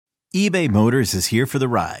eBay Motors is here for the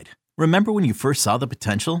ride. Remember when you first saw the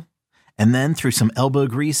potential? And then through some elbow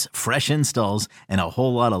grease, fresh installs, and a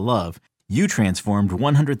whole lot of love, you transformed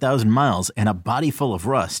 100,000 miles and a body full of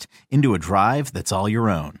rust into a drive that's all your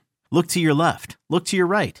own. Look to your left. Look to your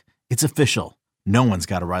right. It's official. No one's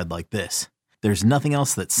got a ride like this. There's nothing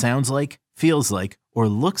else that sounds like, feels like, or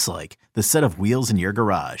looks like the set of wheels in your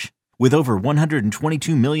garage. With over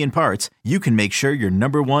 122 million parts, you can make sure your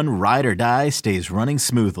number one ride or die stays running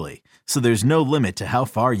smoothly. So there's no limit to how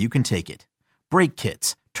far you can take it. Brake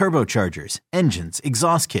kits, turbochargers, engines,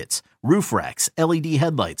 exhaust kits, roof racks, LED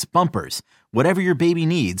headlights, bumpers, whatever your baby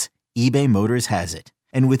needs, eBay Motors has it.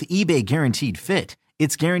 And with eBay Guaranteed Fit,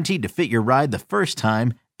 it's guaranteed to fit your ride the first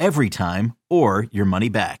time, every time, or your money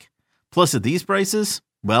back. Plus at these prices,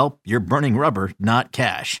 well, you're burning rubber, not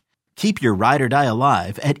cash. Keep your ride or die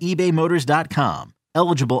alive at ebaymotors.com.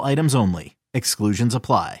 Eligible items only. Exclusions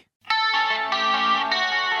apply.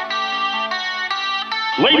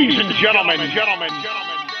 Ladies and gentlemen.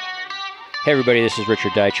 Hey everybody, this is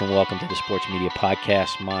Richard Deitch and welcome to the Sports Media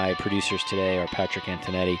Podcast. My producers today are Patrick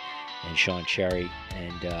Antonetti and Sean Cherry,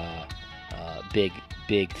 and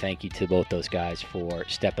big thank you to both those guys for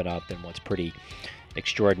stepping up in what's pretty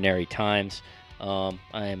extraordinary times. I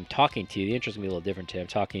am talking to you. The intro is going to be a little different today. I'm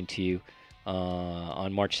talking to you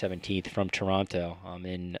on March 17th from Toronto. I'm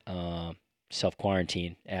in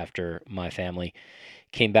self-quarantine after my family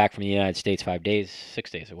came back from the United States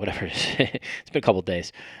 6 days, or whatever it is. It's been a couple of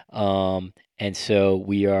days. And so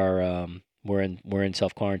we're in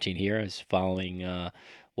self-quarantine here, as following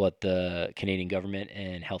what the Canadian government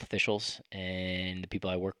and health officials and the people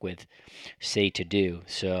I work with say to do.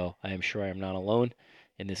 So I am sure I am not alone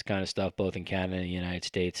in this kind of stuff, both in Canada and the United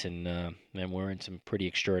States, and we're in some pretty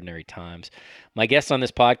extraordinary times. My guest on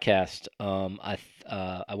this podcast, I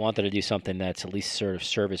wanted to do something that's at least sort of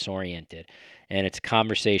service-oriented, and it's a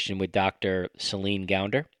conversation with Dr. Celine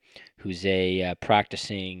Gounder, who's a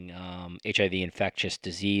practicing HIV infectious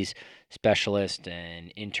disease specialist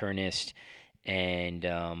and internist, and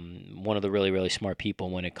one of the really, really smart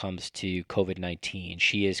people when it comes to COVID-19.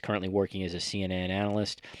 She is currently working as a CNN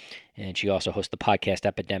analyst, and she also hosts the podcast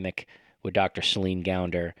Epidemic with Dr. Celine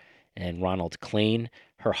Gounder and Ronald Klain.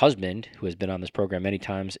 Her husband, who has been on this program many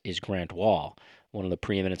times, is Grant Wahl, one of the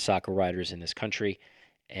preeminent soccer writers in this country,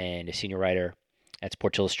 and a senior writer at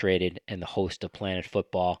Sports Illustrated and the host of Planet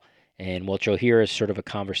Football. And what you'll hear is sort of a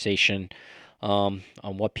conversation on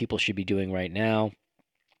what people should be doing right now,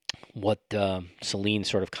 what Celine's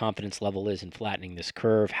sort of confidence level is in flattening this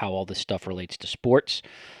curve, how all this stuff relates to sports,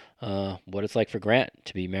 what it's like for Grant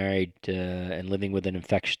to be married and living with an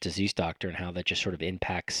infectious disease doctor, and how that just sort of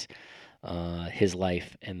impacts his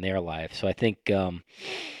life and their life. So I think, and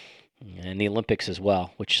the Olympics as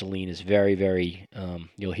well, which Celine is very, very,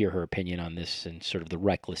 you'll hear her opinion on this and sort of the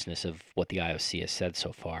recklessness of what the IOC has said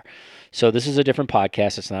so far. So this is a different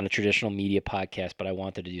podcast. It's not a traditional media podcast, but I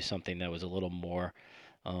wanted to do something that was a little more,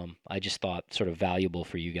 I just thought, sort of valuable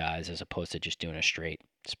for you guys, as opposed to just doing a straight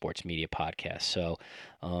sports media podcast. So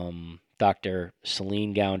Dr.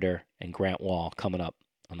 Celine Gounder and Grant Wahl coming up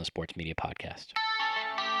on the Sports Media Podcast.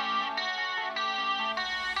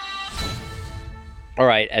 All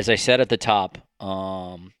right, as I said at the top,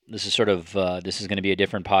 this is going to be a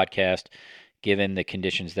different podcast given the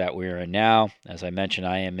conditions that we're in now. As I mentioned,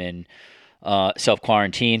 I am in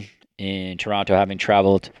self-quarantine in Toronto, having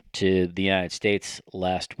traveled to the United States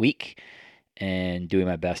last week and doing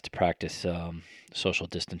my best to practice social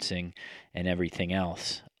distancing and everything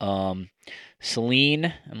else.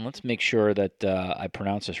 Celine, and let's make sure that I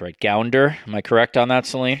pronounce this right, Gounder. Am I correct on that,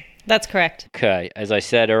 Celine? That's correct. Okay. As I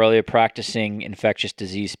said earlier, practicing infectious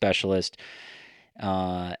disease specialist,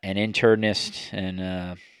 an internist, and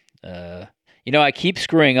I keep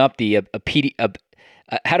screwing up the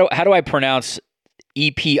how do I pronounce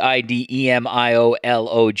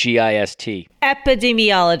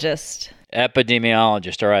Epidemiologist?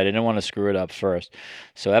 Epidemiologist. All right. I didn't want to screw it up first.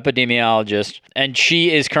 So epidemiologist. And she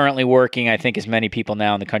is currently working, I think as many people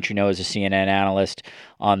now in the country know, as a CNN analyst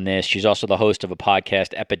on this. She's also the host of a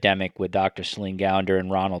podcast, Epidemic, with Dr. Celine Gounder and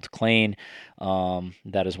Ronald Klain.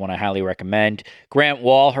 That is one I highly recommend. Grant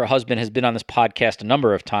Wahl, her husband, has been on this podcast a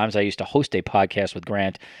number of times. I used to host a podcast with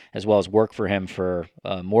Grant, as well as work for him for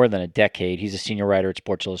more than a decade. He's a senior writer at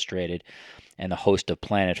Sports Illustrated and the host of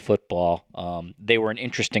Planet Football. They were an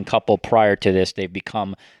interesting couple prior to this. They've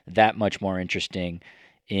become that much more interesting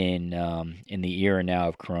in the era now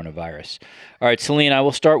of coronavirus. All right, Celine, I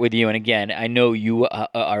will start with you. And again, I know your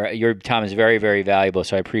time is very, very valuable,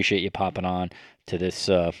 so I appreciate you popping on to this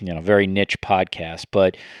very niche podcast.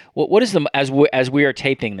 But what is as we are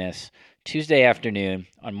taping this Tuesday afternoon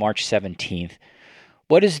on March 17th?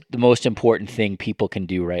 What is the most important thing people can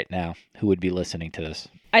do right now who would be listening to this?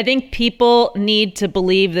 I think people need to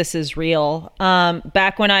believe this is real.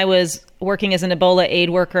 Back when I was working as an Ebola aid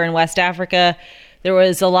worker in West Africa, there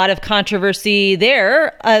was a lot of controversy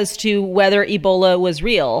there as to whether Ebola was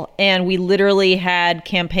real. And we literally had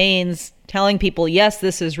campaigns telling people, yes,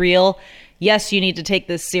 this is real. Yes, you need to take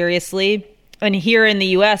this seriously. And here in the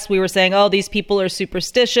US, we were saying, oh, these people are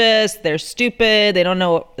superstitious. They're stupid. They don't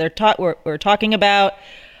know what we're talking about.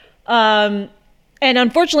 And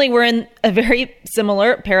unfortunately, we're in a very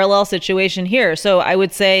similar parallel situation here. So I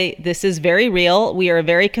would say this is very real. We are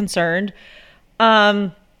very concerned.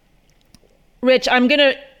 Rich, I'm going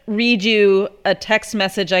to read you a text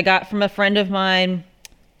message I got from a friend of mine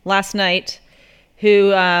last night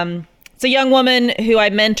who, it's a young woman who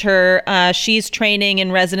I mentor. She's training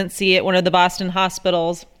in residency at one of the Boston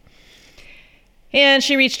hospitals. And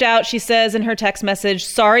she reached out. She says in her text message,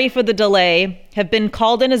 sorry for the delay. Have been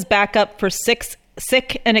called in as backup for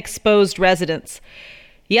sick and exposed residents.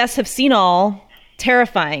 Yes, have seen all.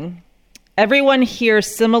 Terrifying. Everyone here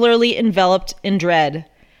similarly enveloped in dread.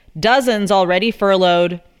 Dozens already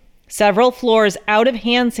furloughed. Several floors out of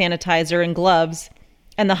hand sanitizer and gloves.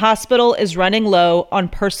 And the hospital is running low on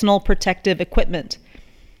personal protective equipment.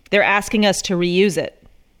 They're asking us to reuse it.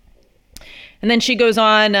 And then she goes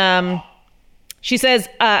on, she says,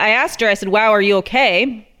 I asked her, I said, wow, are you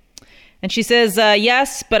okay? And she says,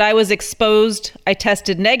 yes, but I was exposed. I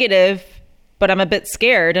tested negative, but I'm a bit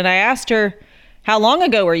scared. And I asked her, how long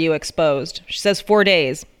ago were you exposed? She says 4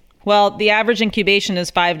 days. Well, the average incubation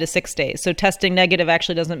is 5 to 6 days. So testing negative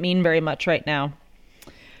actually doesn't mean very much right now.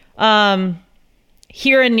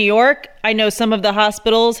 Here in New York, I know some of the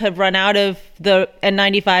hospitals have run out of the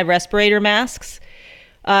N95 respirator masks.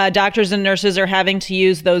 Doctors and nurses are having to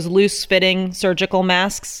use those loose-fitting surgical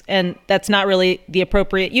masks, and that's not really the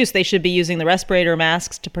appropriate use. They should be using the respirator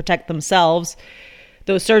masks to protect themselves.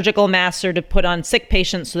 Those surgical masks are to put on sick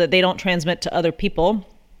patients so that they don't transmit to other people.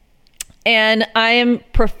 And I am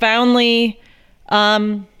profoundly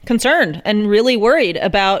concerned and really worried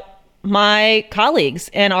about my colleagues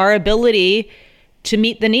and our ability to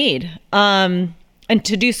meet the need and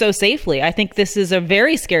to do so safely. I think this is a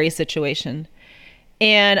very scary situation.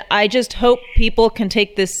 And I just hope people can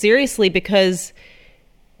take this seriously, because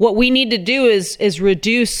what we need to do is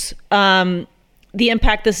reduce the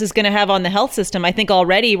impact this is going to have on the health system. I think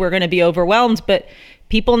already we're going to be overwhelmed, but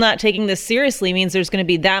people not taking this seriously means there's going to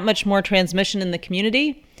be that much more transmission in the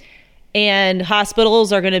community, and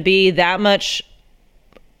hospitals are going to be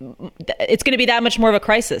it's going to be that much more of a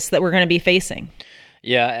crisis that we're going to be facing.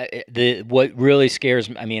 Yeah, what really scares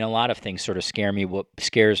me, I mean, a lot of things sort of scare me. What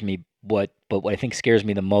scares me, but what I think scares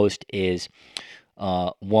me the most is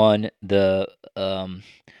one, the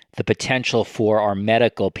potential for our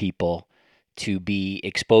medical people to be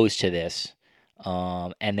exposed to this,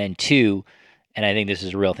 and then two, and I think this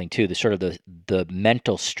is a real thing too, the sort of the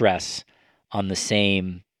mental stress on the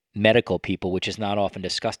same medical people, which is not often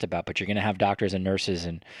discussed about, but you're going to have doctors and nurses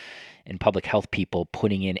and public health people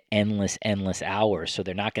putting in endless hours. So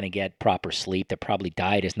they're not going to get proper sleep. Their probably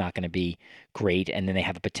diet is not going to be great. And then they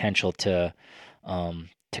have a potential to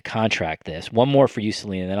contract this. One more for you,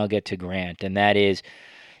 Celine, and then I'll get to Grant. And that is,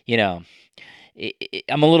 I'm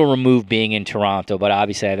a little removed being in Toronto, but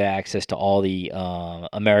obviously I have access to all the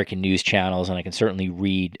American news channels, and I can certainly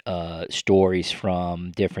read stories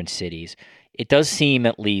from different cities. It does seem,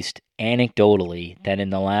 at least anecdotally, that in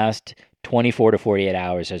the last 24 to 48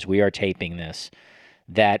 hours, as we are taping this,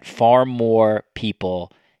 that far more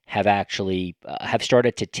people have actually have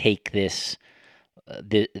started to take this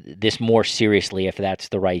more seriously, if that's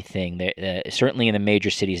the right thing. Certainly in the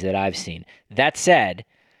major cities that I've seen. That said,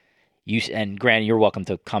 and Grant, you're welcome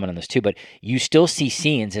to comment on this too, but you still see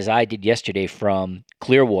scenes, as I did yesterday from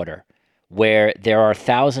Clearwater, where there are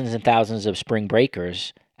thousands and thousands of spring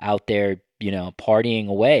breakers out there, partying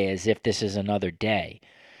away as if this is another day.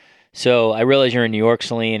 So I realize you're in New York,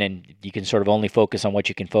 Celine, and you can sort of only focus on what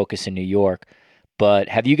you can focus in New York. But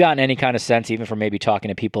have you gotten any kind of sense, even from maybe talking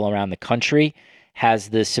to people around the country, has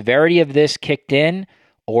the severity of this kicked in,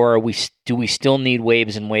 or do we still need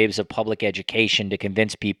waves and waves of public education to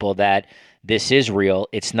convince people that this is real?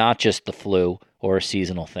 It's not just the flu or a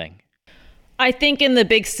seasonal thing. I think in the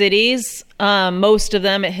big cities, most of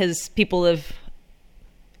them, people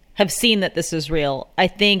have seen that this is real. I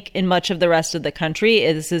think in much of the rest of the country,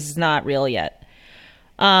 this is not real yet.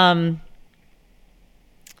 And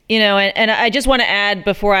I just want to add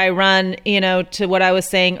before I run, to what I was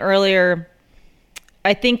saying earlier.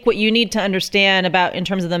 I think what you need to understand about in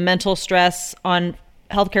terms of the mental stress on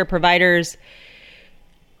healthcare providers,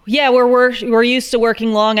 Yeah, we're used to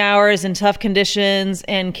working long hours in tough conditions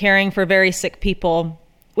and caring for very sick people.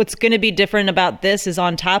 What's going to be different about this is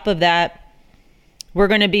on top of that, we're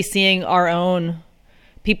going to be seeing our own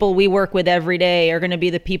people we work with every day are going to be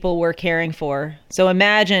the people we're caring for. So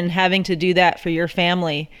imagine having to do that for your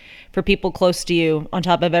family, for people close to you, on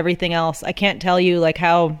top of everything else. I can't tell you like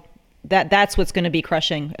how that's what's going to be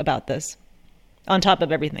crushing about this, on top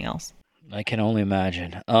of everything else. I can only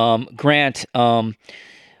imagine. Grant,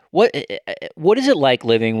 what is it like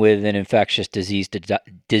living with an infectious disease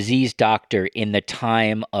doctor in the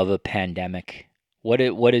time of a pandemic? What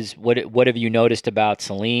have you noticed about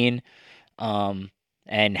Celine?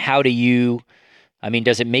 And how do you,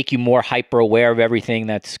 does it make you more hyper aware of everything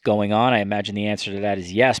that's going on? I imagine the answer to that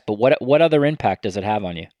is yes, but what other impact does it have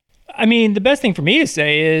on you? The best thing for me to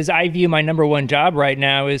say is I view my number one job right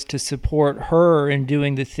now is to support her in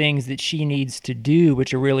doing the things that she needs to do,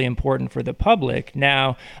 which are really important for the public.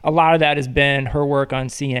 Now, a lot of that has been her work on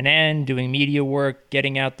CNN, doing media work,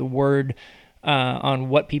 getting out the word on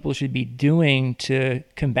what people should be doing to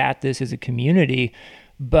combat this as a community.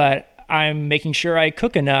 But I'm making sure I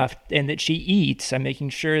cook enough and that she eats. I'm making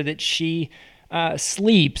sure that she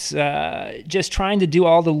sleeps, just trying to do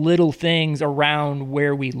all the little things around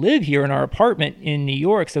where we live here in our apartment in New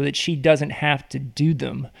York so that she doesn't have to do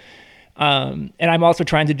them. And I'm also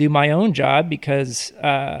trying to do my own job because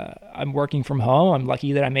I'm working from home. I'm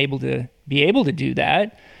lucky that I'm able to do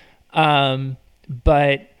that.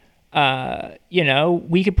 But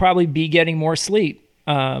we could probably be getting more sleep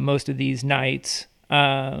most of these nights.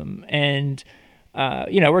 We're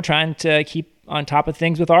trying to keep on top of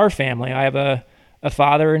things with our family. I have a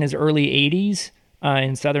father in his early 80s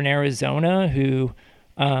in southern Arizona who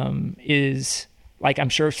is, like I'm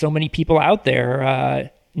sure so many people out there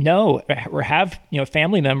know or have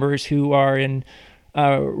family members who are in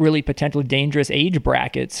really potential dangerous age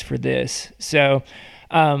brackets for this. So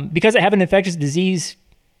because I have an infectious disease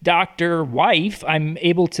doctor wife, I'm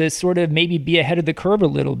able to sort of maybe be ahead of the curve a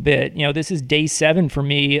little bit. This is day 7 for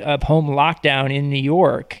me of home lockdown in New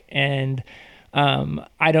York. And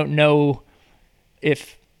I don't know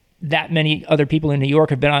if that many other people in New York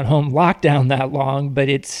have been on home lockdown that long, but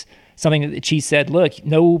it's something that she said, look,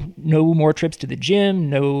 no more trips to the gym,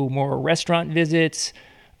 no more restaurant visits.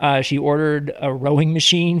 She ordered a rowing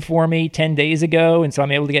machine for me 10 days ago, and so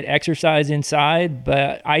I'm able to get exercise inside,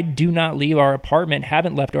 but I do not leave our apartment,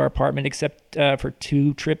 haven't left our apartment except for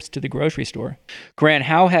 2 trips to the grocery store. Grant,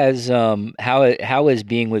 how has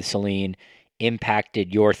being with Celine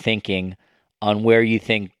impacted your thinking on where you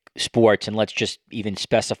think sports, and let's just even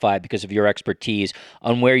specify because of your expertise,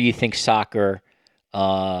 on where you think soccer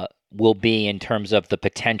will be in terms of the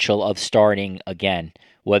potential of starting again,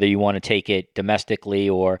 whether you want to take it domestically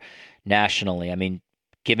or nationally?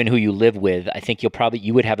 Given who you live with, I think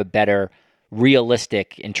you would have a better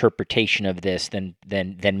realistic interpretation of this than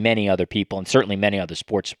many other people, and certainly many other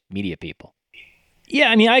sports media people.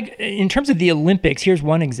 Yeah, in terms of the Olympics, here's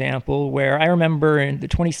one example where I remember in the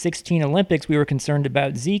 2016 Olympics, we were concerned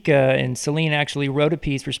about Zika, and Celine actually wrote a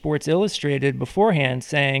piece for Sports Illustrated beforehand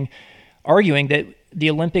arguing that the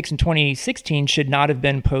Olympics in 2016 should not have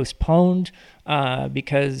been postponed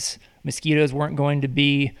because mosquitoes weren't going to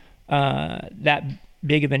be that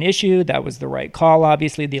big of an issue. That was the right call.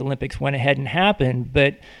 Obviously, the Olympics went ahead and happened.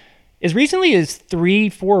 But as recently as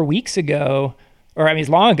 3-4 weeks ago, as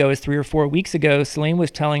long ago as 3 or 4 weeks ago, Celine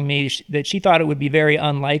was telling me that she thought it would be very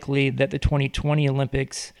unlikely that the 2020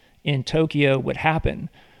 Olympics in Tokyo would happen.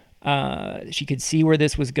 She could see where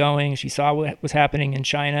this was going. She saw what was happening in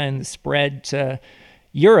China and the spread to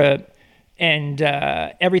Europe. And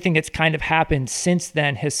everything that's kind of happened since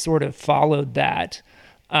then has sort of followed that.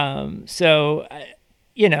 Am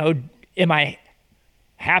I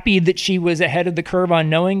happy that she was ahead of the curve on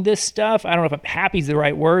knowing this stuff? I don't know if happy is the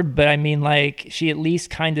right word, but she at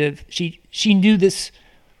least she knew this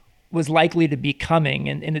was likely to be coming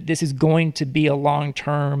and that this is going to be a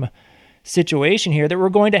long-term situation here that we're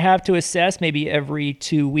going to have to assess maybe every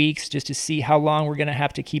 2 weeks just to see how long we're going to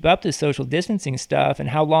have to keep up this social distancing stuff and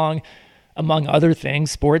how long, among other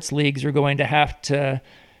things, sports leagues are going to have to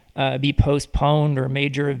be postponed, or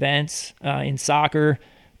major events in soccer.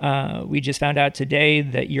 We just found out today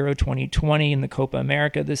that Euro 2020 and the Copa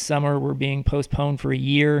America this summer were being postponed for a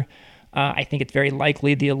year. I think it's very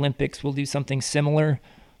likely the Olympics will do something similar.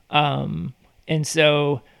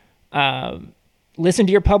 Listen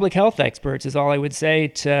to your public health experts is all I would say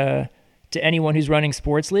to anyone who's running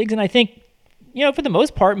sports leagues. And I think, for the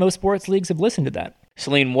most part, most sports leagues have listened to that.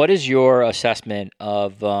 Celine, what is your assessment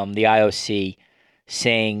of the IOC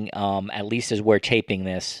saying, at least as we're taping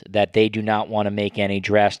this, that they do not want to make any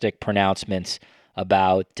drastic pronouncements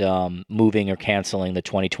about moving or canceling the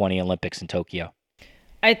 2020 Olympics in Tokyo?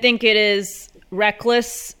 I think it is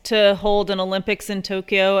reckless to hold an Olympics in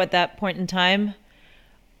Tokyo at that point in time.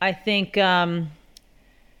 I think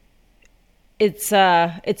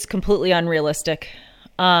it's completely unrealistic.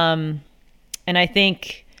 And I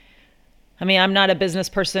think, I mean, I'm not a business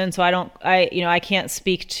person, so I can't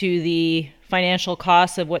speak to the financial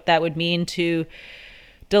costs of what that would mean to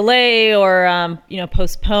delay or,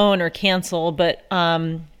 postpone or cancel. But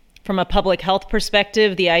from a public health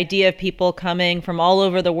perspective, the idea of people coming from all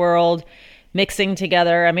over the world, mixing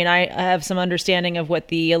together. I mean, I have some understanding of what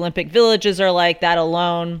the Olympic villages are like. That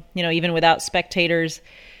alone, even without spectators,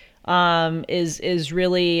 is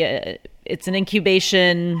really, it's an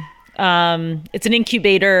incubation. It's an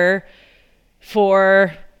incubator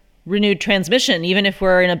for renewed transmission. Even if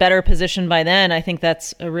we're in a better position by then, I think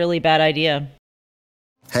that's a really bad idea.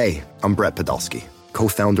 Hey, I'm Brett Podolsky,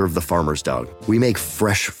 co-founder of The Farmer's Dog. We make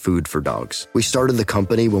fresh food for dogs. We started the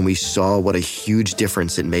company when we saw what a huge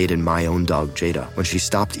difference it made in my own dog, Jada, when she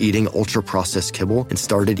stopped eating ultra-processed kibble and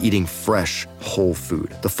started eating fresh, whole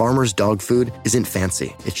food. The Farmer's Dog food isn't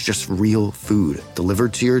fancy. It's just real food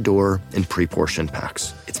delivered to your door in pre-portioned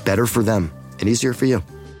packs. It's better for them and easier for you.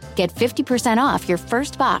 Get 50% off your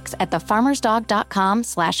first box at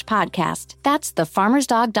thefarmersdog.com/podcast. That's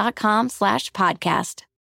thefarmersdog.com/podcast.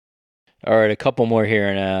 All right, a couple more here,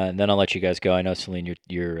 and then I'll let you guys go. I know, Celine,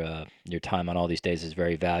 your time on all these days is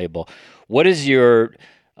very valuable. What is your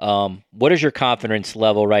confidence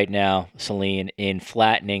level right now, Celine, in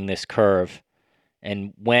flattening this curve?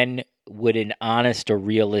 And when would an honest or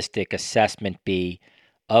realistic assessment be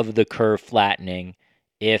of the curve flattening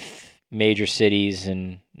if major cities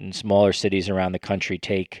and smaller cities around the country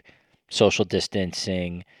take social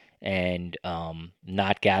distancing and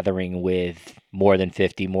not gathering with more than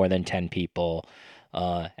 50, more than 10 people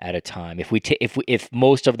at a time? If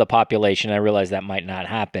most of the population, I realize that might not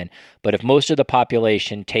happen, but if most of the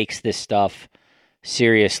population takes this stuff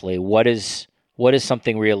seriously, what is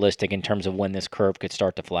something realistic in terms of when this curve could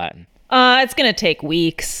start to flatten? It's going to take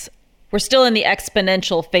weeks. We're still in the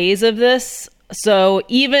exponential phase of this. So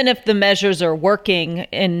even if the measures are working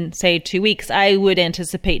in, say, 2 weeks, I would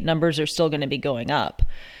anticipate numbers are still going to be going up.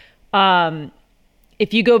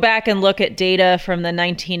 If you go back and look at data from the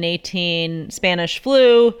 1918 Spanish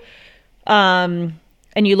flu, and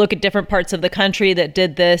you look at different parts of the country that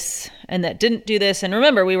did this and that didn't do this, and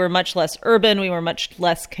remember, we were much less urban, we were much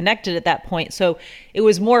less connected at that point. So it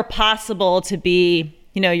was more possible to be,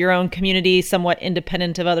 your own community, somewhat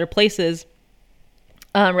independent of other places,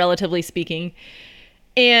 relatively speaking.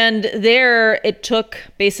 And there it took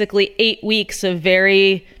basically 8 weeks of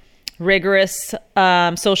very rigorous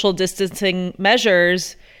social distancing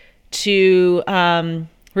measures to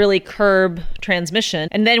really curb transmission.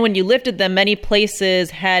 And then when you lifted them, many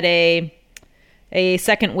places had a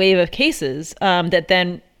second wave of cases that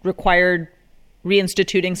then required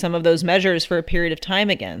reinstituting some of those measures for a period of time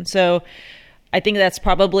again. So I think that's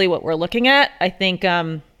probably what we're looking at. I think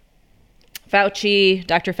Dr.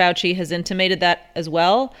 Fauci has intimated that as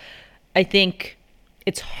well. I think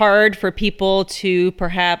it's hard for people to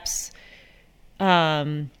perhaps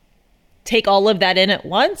take all of that in at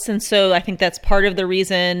once. And so I think that's part of the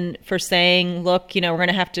reason for saying, look, we're going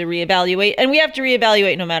to have to reevaluate, and we have to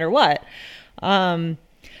reevaluate no matter what.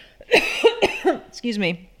 Excuse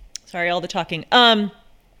me. Sorry, all the talking.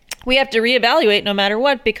 We have to reevaluate no matter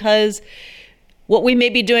what, because what we may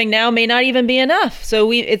be doing now may not even be enough.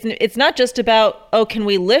 So it's not just about, can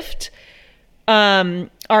we lift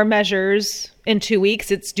our measures in 2 weeks?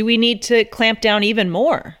 It's, do we need to clamp down even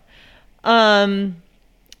more?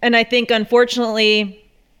 And I think, unfortunately,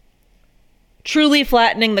 truly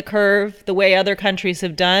flattening the curve the way other countries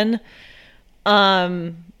have done,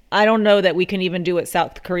 I don't know that we can even do what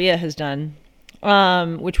South Korea has done,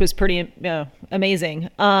 which was pretty amazing.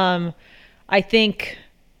 I think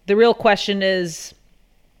the real question is,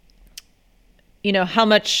 how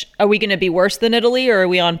much are we going to be worse than Italy, or are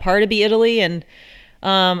we on par to be Italy? And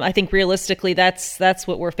I think realistically, that's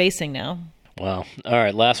what we're facing now. Wow. All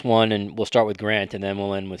right, last one, and we'll start with Grant, and then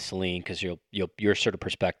we'll end with Celine, because your sort of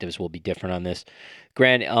perspectives will be different on this.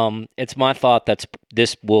 Grant, it's my thought that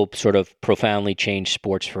this will sort of profoundly change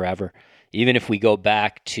sports forever. Even if we go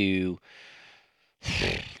back to,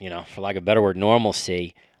 for lack of a better word,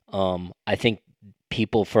 normalcy, I think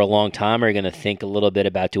people for a long time are going to think a little bit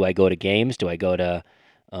about, do I go to games? Do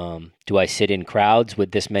I sit in crowds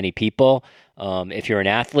with this many people? If you're an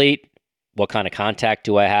athlete, what kind of contact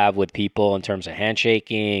do I have with people in terms of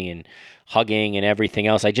handshaking and hugging and everything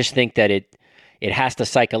else? I just think that it has to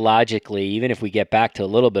psychologically, even if we get back to a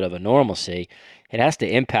little bit of a normalcy, it has to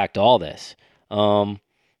impact all this.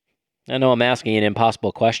 I know I'm asking an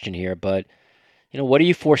impossible question here, but what do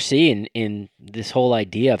you foresee in this whole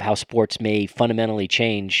idea of how sports may fundamentally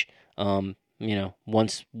change?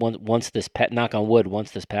 Once this knock on wood,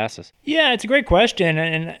 once this passes. Yeah, it's a great question,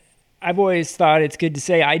 and I've always thought it's good to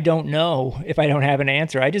say I don't know if I don't have an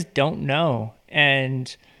answer. I just don't know,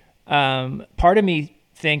 and part of me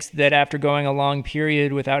thinks that after going a long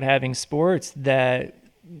period without having sports, that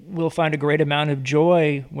we'll find a great amount of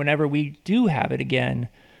joy whenever we do have it again,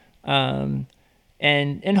 and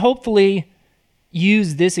hopefully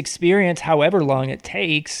use this experience, however long it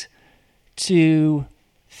takes, to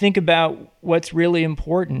think about what's really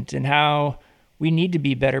important and how we need to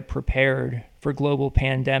be better prepared for global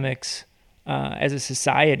pandemics as a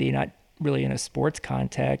society, not really in a sports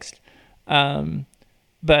context,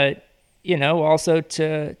 but also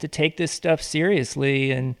to take this stuff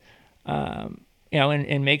seriously and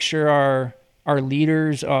and make sure our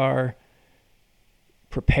leaders are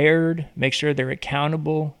prepared, make sure they're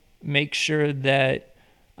accountable, make sure that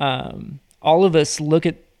all of us look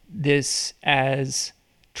at this as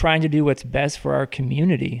trying to do what's best for our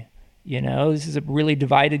community. This is a really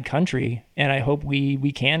divided country, and I hope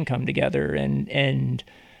we can come together and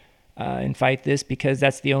fight this, because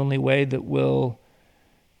that's the only way that we'll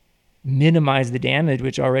minimize the damage,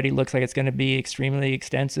 which already looks like it's going to be extremely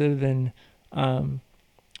extensive and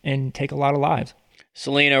take a lot of lives.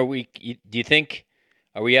 Celine, do you think,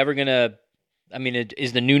 are we ever going to,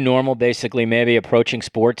 is the new normal basically maybe approaching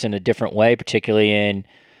sports in a different way, particularly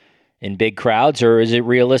in big crowds, or is it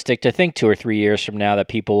realistic to think 2 or 3 years from now that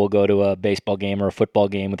people will go to a baseball game or a football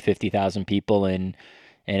game with 50,000 people and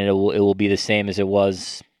it will be the same as it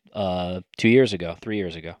was 2 years ago, 3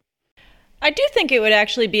 years ago? I do think it would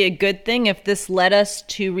actually be a good thing if this led us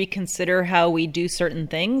to reconsider how we do certain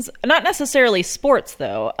things. Not necessarily sports,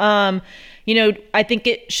 though. I think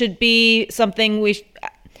it should be something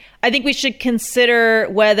I think we should consider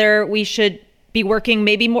whether we should be working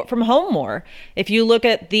maybe more from home more. If you look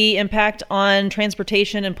at the impact on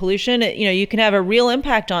transportation and pollution, you can have a real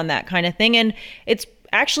impact on that kind of thing. And it's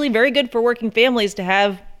actually very good for working families to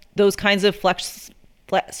have those kinds of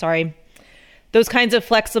those kinds of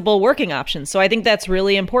flexible working options. So I think that's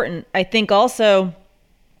really important. I think also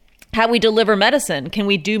how we deliver medicine. Can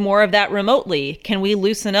we do more of that remotely? Can we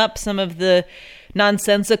loosen up some of the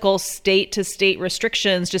nonsensical state to state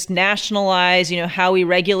restrictions, just nationalize, how we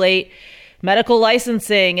regulate medical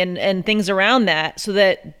licensing and things around that, so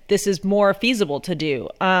that this is more feasible to do.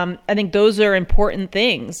 I think those are important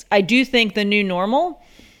things. I do think the new normal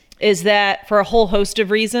is that, for a whole host of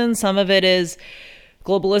reasons, some of it is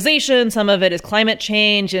globalization, some of it is climate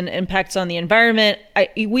change and impacts on the environment.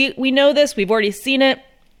 We know this, we've already seen it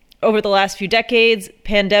over the last few decades.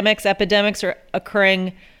 Pandemics, epidemics are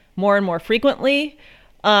occurring more and more frequently.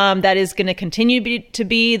 That is going to continue to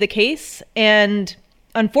be the case. And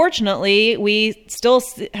unfortunately, we still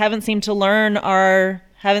haven't seemed to have learned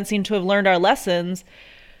our lessons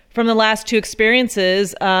from the last two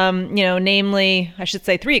experiences, namely, I should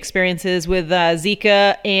say 3 experiences with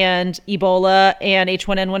Zika and Ebola and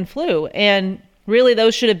H1N1 flu. And really,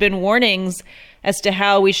 those should have been warnings as to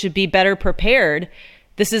how we should be better prepared.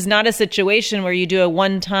 This is not a situation where you do a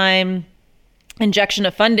one-time injection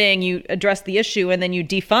of funding, you address the issue, and then you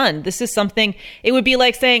defund. This is something, it would be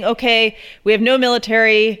like saying, okay, we have no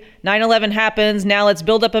military, 9/11 happens, now let's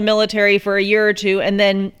build up a military for a year or two and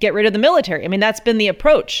then get rid of the military. That's been the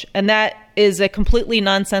approach, and that is a completely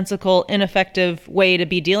nonsensical, ineffective way to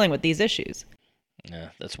be dealing with these issues. Yeah,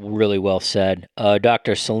 that's really well said.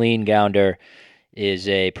 Dr. Celine Gounder is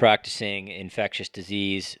a practicing infectious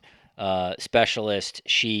disease specialist.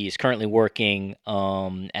 She is currently working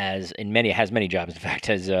has many jobs. In fact,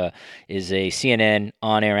 is a CNN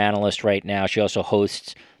on-air analyst right now. She also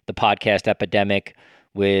hosts the podcast Epidemic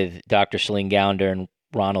with Dr. Celine Gounder and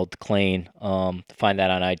Ronald Klain. Find that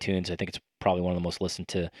on iTunes. I think it's probably one of the most listened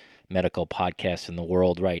to medical podcasts in the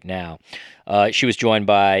world right now. She was joined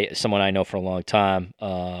by someone I know for a long time,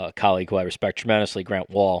 a colleague who I respect tremendously, Grant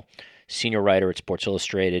Wahl, senior writer at Sports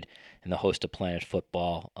Illustrated and the host of Planet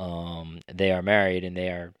Football. They are married and they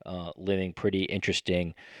are living pretty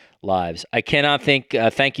interesting lives. I cannot thank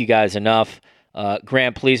you guys enough.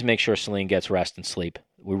 Grant, please make sure Celine gets rest and sleep.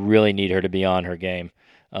 We really need her to be on her game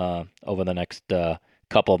over the next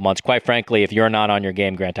couple of months. Quite frankly, if you're not on your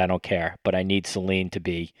game, Grant, I don't care. But I need Celine to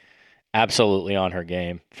be absolutely on her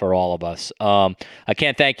game for all of us. I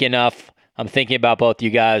can't thank you enough. I'm thinking about both you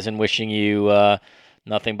guys and wishing you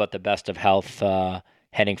nothing but the best of health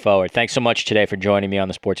heading forward. Thanks so much today for joining me on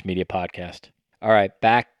the Sports Media Podcast. All right,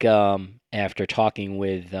 back after talking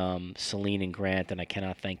with Celine and Grant, and I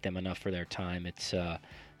cannot thank them enough for their time. It's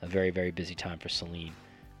a very, very busy time for Celine,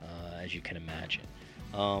 as you can imagine.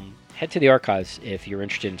 Head to the archives if you're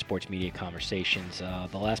interested in sports media conversations.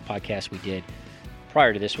 The last podcast we did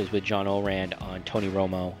prior to this was with John Orand on Tony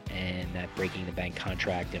Romo and that Breaking the Bank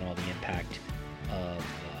contract and all the impact of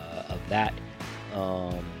that.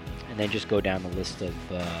 And then just go down the list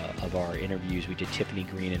of our interviews. We did Tiffany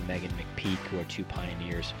Green and Megan McPeak, who are two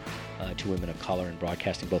pioneers, two women of color in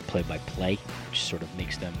broadcasting, both play-by-play, which sort of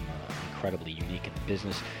makes them incredibly unique in the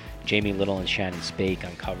business. Jamie Little and Shannon Spake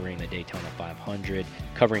on covering the Daytona 500,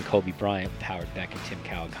 covering Kobe Bryant with Howard Beck and Tim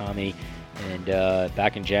Kawakami. And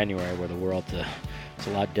back in January, where the world is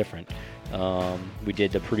a lot different, we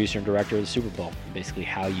did the producer and director of the Super Bowl, basically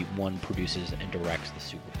how one produces and directs the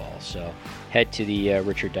Super Bowl. So head to the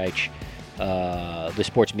Richard Deitch, the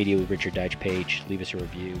Sports Media with Richard Deitch page, leave us a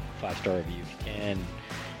review, 5-star review if you can.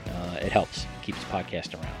 It helps, keeps the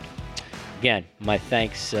podcast around. Again, my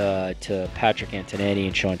thanks to Patrick Antonetti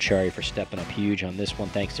and Sean Cherry for stepping up huge on this one.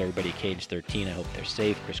 Thanks to everybody at Cadence 13. I hope they're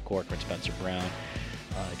safe. Chris Corcoran, Spencer Brown,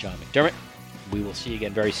 John McDermott. We will see you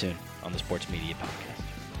again very soon on the Sports Media Podcast.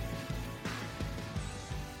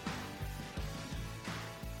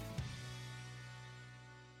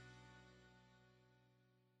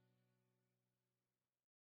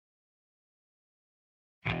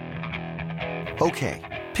 Okay,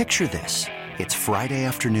 picture this. It's Friday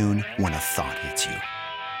afternoon when a thought hits you.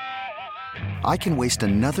 I can waste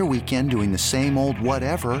another weekend doing the same old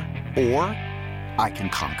whatever, or I can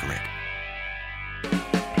conquer it.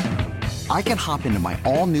 I can hop into my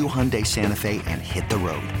all-new Hyundai Santa Fe and hit the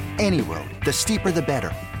road. Any road. The steeper, the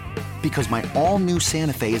better. Because my all-new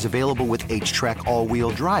Santa Fe is available with H-Track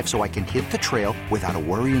all-wheel drive, so I can hit the trail without a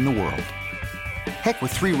worry in the world. Heck,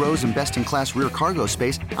 with 3 rows and best-in-class rear cargo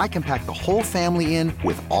space, I can pack the whole family in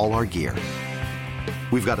with all our gear.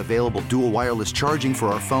 We've got available dual wireless charging for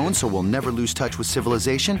our phones, so we'll never lose touch with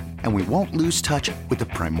civilization, and we won't lose touch with the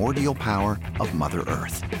primordial power of Mother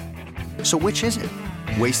Earth. So which is it?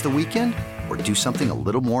 Waste the weekend or do something a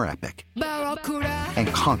little more epic? And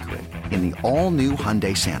conquer it in the all-new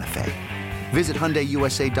Hyundai Santa Fe. Visit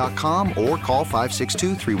HyundaiUSA.com or call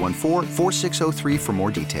 562-314-4603 for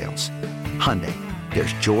more details. Hyundai,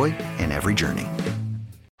 there's joy in every journey.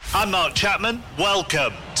 I'm Mark Chapman.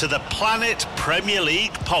 Welcome to the Planet Premier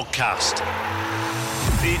League podcast.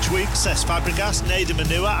 Each week, Cesc Fabregas, Nader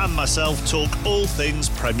Manua and myself talk all things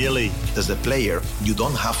Premier League. As a player, you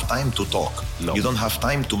don't have time to talk. No. You don't have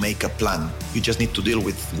time to make a plan. You just need to deal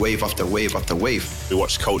with wave after wave after wave. We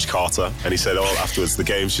watched Coach Carter and he said, afterwards, the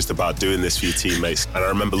game's just about doing this for your teammates. And I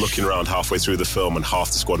remember looking around halfway through the film and half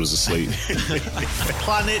the squad was asleep.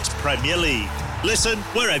 Planet Premier League. Listen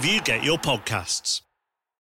wherever you get your podcasts.